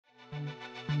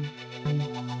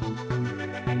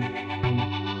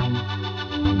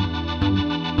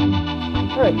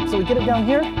All right, so we get it down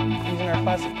here, using our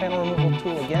classic panel removal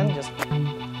tool again, just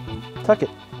tuck it.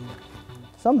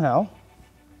 Somehow,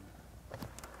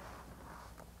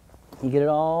 you get it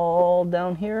all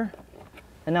down here,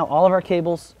 and now all of our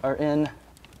cables are in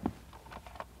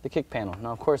the kick panel.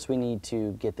 Now, of course, we need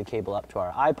to get the cable up to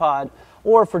our iPod,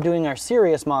 or if we're doing our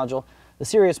Sirius module, the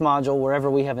Sirius module,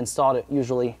 wherever we have installed it,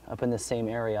 usually up in this same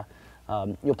area,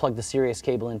 you'll plug the Sirius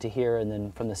cable into here, and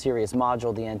then from the Sirius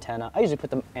module, the antenna. I usually put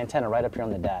the antenna right up here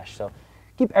on the dash, so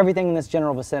keep everything in this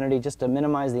general vicinity just to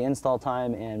minimize the install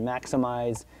time and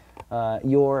maximize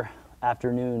your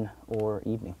afternoon or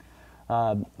evening.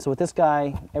 So with this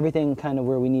guy, everything kind of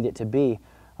where we need it to be.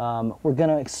 We're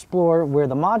going to explore where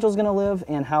the module is going to live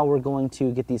and how we're going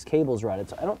to get these cables routed.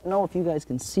 So I don't know if you guys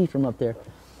can see from up there.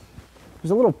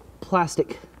 There's a little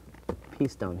plastic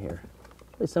piece down here.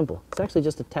 Really simple. It's actually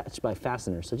just attached by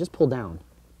fasteners, so just pull down.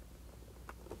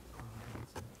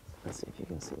 Let's see if you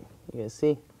can see. You guys see?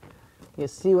 You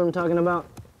guys see what I'm talking about?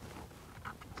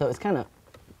 So it's kind of,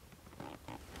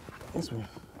 this one,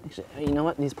 actually, you know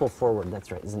what? These pull forward.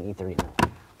 That's right, this is an E39.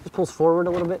 Just pulls forward a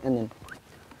little bit, and then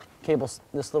cables,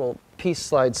 this little piece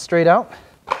slides straight out.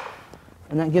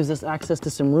 And that gives us access to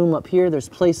some room up here. There's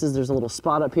places, there's a little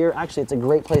spot up here. Actually, it's a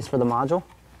great place for the module.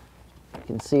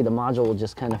 You can see the module will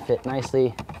just kind of fit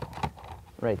nicely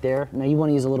right there. Now you want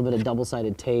to use a little bit of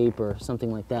double-sided tape or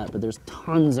something like that, but there's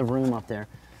tons of room up there.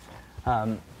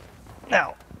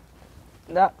 Now,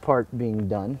 that part being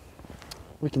done,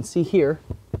 we can see here,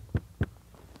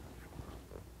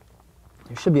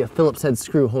 there should be a Phillips head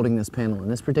screw holding this panel,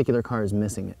 and this particular car is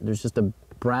missing it. There's just a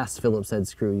brass Phillips head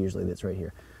screw usually that's right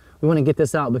here. We want to get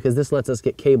this out because this lets us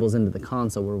get cables into the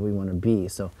console where we want to be.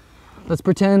 So let's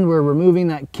pretend we're removing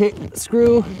that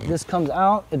screw. This comes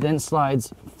out, it then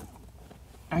slides.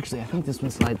 Actually, I think this one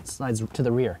slides to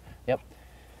the rear. Yep.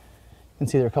 You can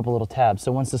see there are a couple little tabs.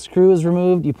 So once the screw is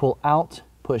removed, you pull out,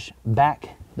 push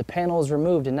back. The panel is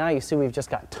removed, and now you see we've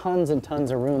just got tons and tons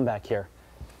of room back here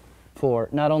for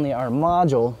not only our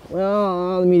module,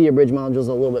 well, the media bridge module is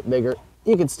a little bit bigger.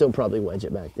 You could still probably wedge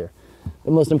it back there.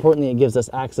 But most importantly, it gives us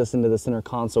access into the center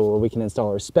console where we can install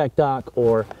our spec dock,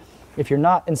 or if you're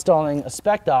not installing a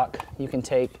spec dock, you can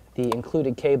take the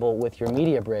included cable with your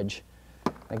media bridge.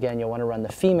 Again, you'll want to run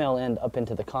the female end up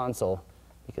into the console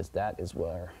because that is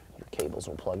where your cables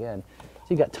will plug in. So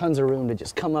you've got tons of room to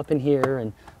just come up in here,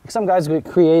 and some guys get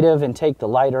creative and take the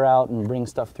lighter out and bring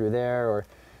stuff through there, or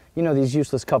you know, these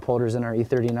useless cup holders in our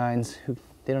E39s,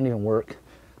 they don't even work.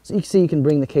 So you can see you can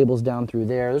bring the cables down through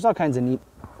there. There's all kinds of neat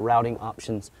routing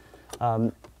options,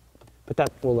 but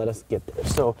that will let us get there.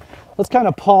 So let's kind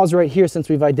of pause right here since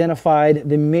we've identified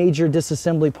the major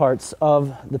disassembly parts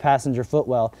of the passenger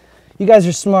footwell. You guys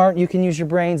are smart. You can use your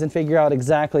brains and figure out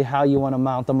exactly how you want to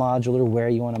mount the module or where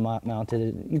you want to mount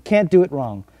it. You can't do it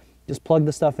wrong. Just plug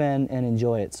the stuff in and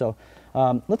enjoy it. So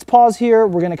let's pause here.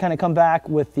 We're going to kind of come back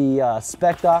with the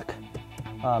spec dock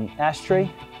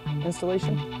ashtray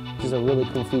installation, which is a really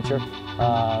cool feature.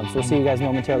 So we'll see you guys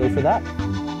momentarily for that.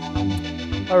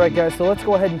 All right, guys, so let's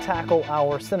go ahead and tackle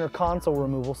our center console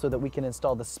removal so that we can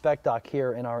install the spec dock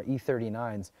here in our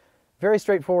E39s. Very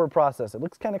straightforward process. It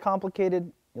looks kind of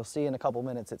complicated. You'll see in a couple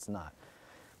minutes it's not.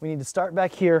 We need to start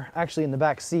back here, actually in the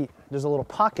back seat. There's a little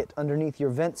pocket underneath your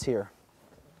vents here.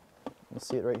 You'll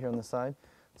see it right here on the side.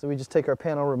 So we just take our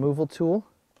panel removal tool,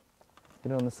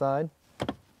 get it on the side,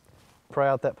 pry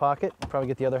out that pocket, probably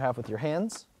get the other half with your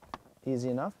hands, easy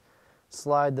enough.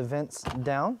 Slide the vents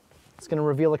down. It's going to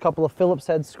reveal a couple of Phillips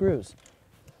head screws.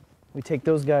 We take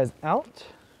those guys out.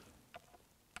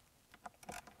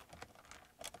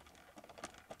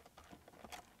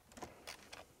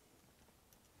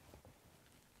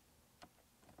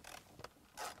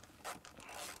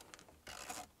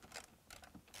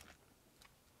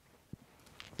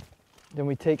 Then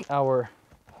we take our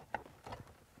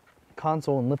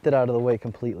console and lift it out of the way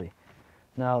completely.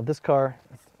 Now this car,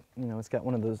 you know, it's got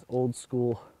one of those old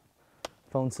school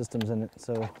phone systems in it,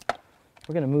 so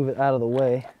we're going to move it out of the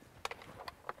way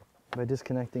by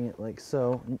disconnecting it like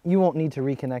so. You won't need to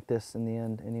reconnect this in the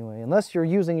end anyway, unless you're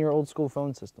using your old school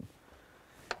phone system.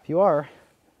 If you are,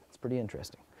 it's pretty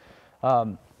interesting.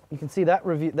 You can see that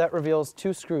reveals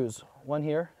two screws, one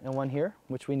here and one here,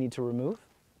 which we need to remove.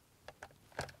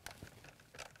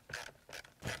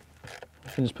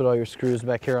 You can just put all your screws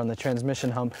back here on the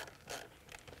transmission hump.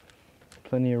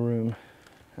 Plenty of room.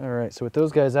 All right, so with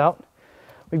those guys out,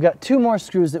 we've got two more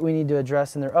screws that we need to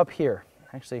address, and they're up here.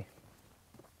 Actually,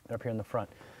 they're up here in the front.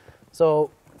 So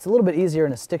it's a little bit easier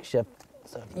in a stick shift.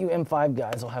 So you M5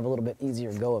 guys will have a little bit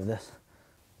easier go of this.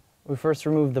 We first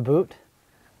remove the boot,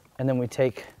 and then we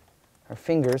take our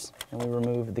fingers and we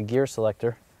remove the gear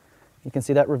selector You can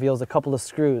see that reveals a couple of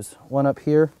screws, one up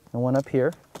here and one up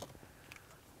here.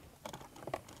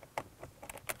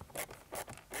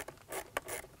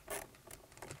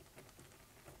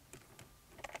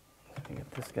 Let me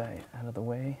get this guy out of the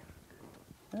way.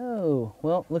 Oh,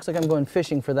 well, looks like I'm going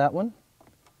fishing for that one.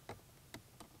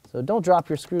 So don't drop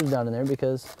your screws down in there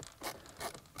because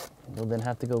you'll then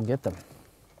have to go get them.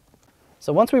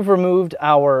 So once we've removed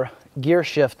our gear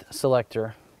shift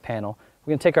selector panel,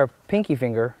 we're going to take our pinky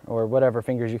finger, or whatever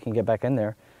fingers you can get back in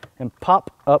there, and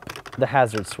pop up the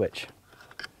hazard switch.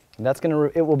 And that's going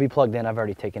to, it will be plugged in. I've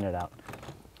already taken it out.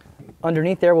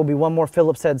 Underneath there will be one more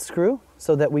Phillips head screw,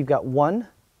 so that we've got 1,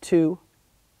 2,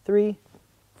 3,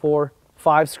 4,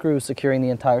 5 screws securing the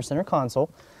entire center console.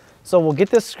 So we'll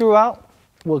get this screw out.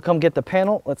 We'll come get the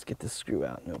panel. Let's get this screw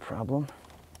out, no problem.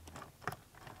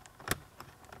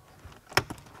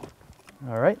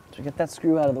 All right, so we get that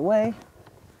screw out of the way.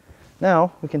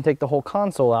 Now we can take the whole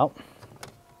console out.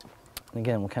 And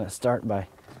again, we'll kind of start by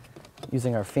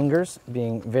using our fingers,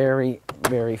 being very,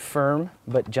 very firm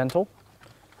but gentle.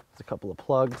 There's a couple of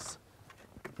plugs.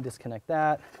 Disconnect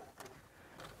that.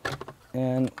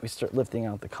 And we start lifting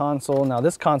out the console. Now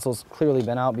this console's clearly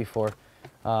been out before.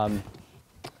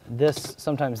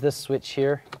 Sometimes this switch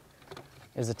here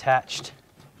is attached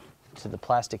to the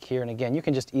plastic here, and again, you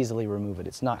can just easily remove it.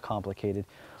 It's not complicated.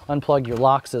 Unplug your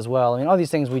locks as well. I mean, all these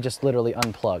things we just literally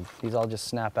unplug. These all just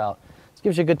snap out. This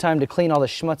gives you a good time to clean all the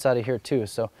schmutz out of here too.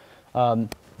 So now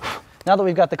that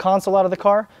we've got the console out of the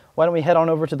car, why don't we head on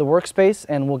over to the workspace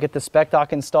and we'll get the spec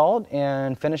dock installed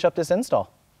and finish up this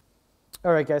install.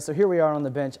 All right guys, so here we are on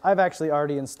the bench. I've actually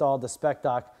already installed the spec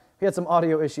dock. We had some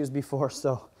audio issues before,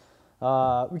 so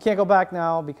we can't go back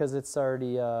now because it's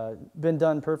already been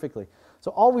done perfectly. So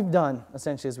all we've done,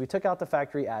 essentially, is we took out the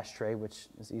factory ashtray, which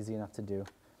is easy enough to do.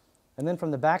 And then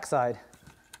from the back side,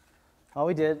 all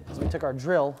we did is we took our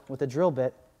drill with a drill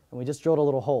bit, and we just drilled a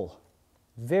little hole.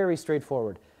 Very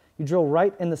straightforward. You drill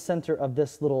right in the center of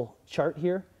this little chart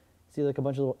here. See like a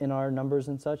bunch of little NR numbers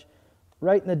and such.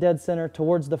 Right in the dead center,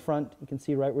 towards the front. You can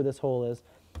see right where this hole is.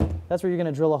 That's where you're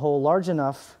going to drill a hole large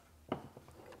enough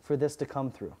for this to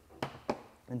come through.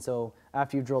 And so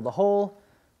after you've drilled the hole,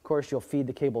 of course, you'll feed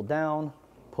the cable down,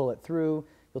 pull it through.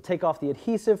 You'll take off the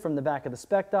adhesive from the back of the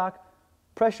spec dock,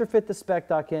 pressure fit the spec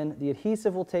dock in, the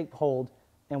adhesive will take hold,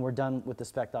 and we're done with the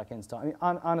spec dock install. I mean,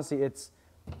 honestly, it's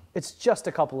just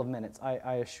a couple of minutes,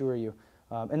 I assure you.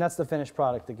 And that's the finished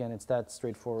product. Again, it's that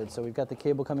straightforward. So we've got the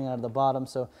cable coming out of the bottom.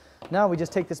 So now we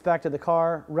just take this back to the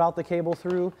car, route the cable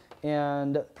through,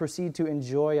 and proceed to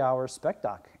enjoy our spec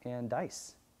dock and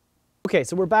dice. Okay,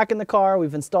 so we're back in the car.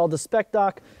 We've installed the spec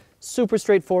dock. Super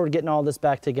straightforward getting all this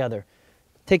back together.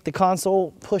 Take the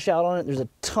console, push out on it. There's a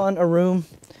ton of room.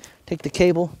 Take the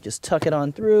cable, just tuck it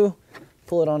on through,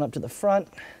 pull it on up to the front.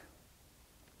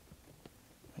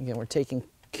 Again, we're taking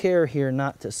care here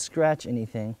not to scratch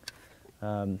anything.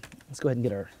 Let's go ahead and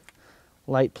get our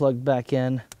light plugged back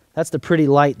in. That's the pretty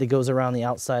light that goes around the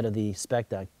outside of the spec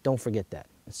dock. Don't forget that.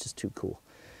 It's just too cool.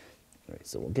 All right,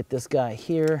 so we'll get this guy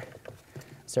here.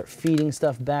 Start feeding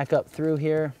stuff back up through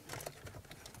here.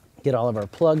 Get all of our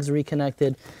plugs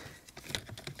reconnected.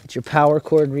 Get your power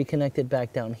cord reconnected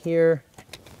back down here.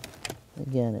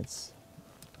 Again, it's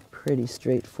pretty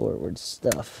straightforward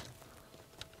stuff.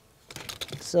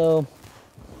 So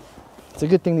it's a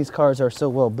good thing these cars are so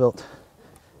well built.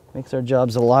 Makes our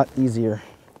jobs a lot easier.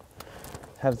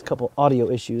 Have a couple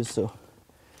audio issues, so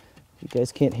if you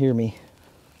guys can't hear me,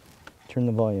 turn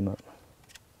the volume up.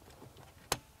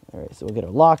 All right, so we'll get our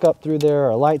lock up through there,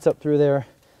 our lights up through there,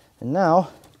 and now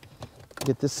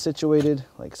get this situated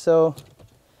like so.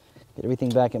 Get everything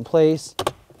back in place.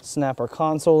 Snap our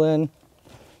console in.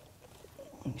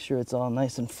 Make sure it's all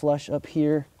nice and flush up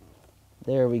here.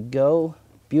 There we go.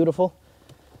 Beautiful.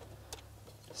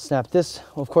 Snap this.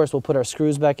 Of course, we'll put our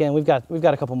screws back in. We've got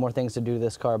a couple more things to do to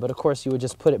this car, but of course you would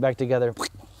just put it back together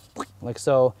like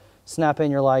so. Snap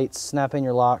in your lights, snap in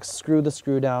your locks, screw the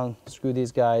screw down, screw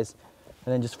these guys,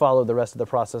 and then just follow the rest of the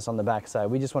process on the back side.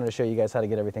 We just wanted to show you guys how to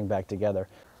get everything back together.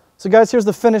 So guys, here's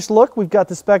the finished look. We've got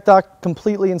the spec dock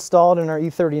completely installed in our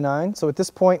E39. So at this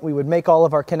point, we would make all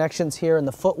of our connections here in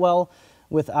the footwell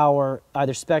with our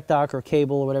either spec dock or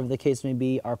cable or whatever the case may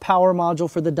be, our power module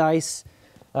for the dice,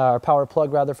 our power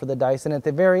plug rather for the dice. And at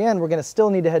the very end, we're gonna still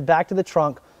need to head back to the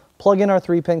trunk, plug in our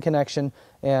 3-pin connection,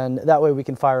 and that way we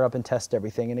can fire up and test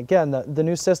everything. And again, the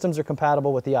new systems are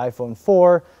compatible with the iPhone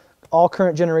 4, all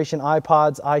current generation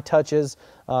iPods, iTouches,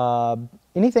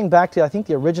 anything back to, I think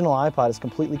the original iPod is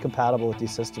completely compatible with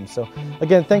these systems. So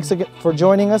again, thanks again for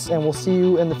joining us, and we'll see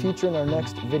you in the future in our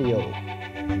next video.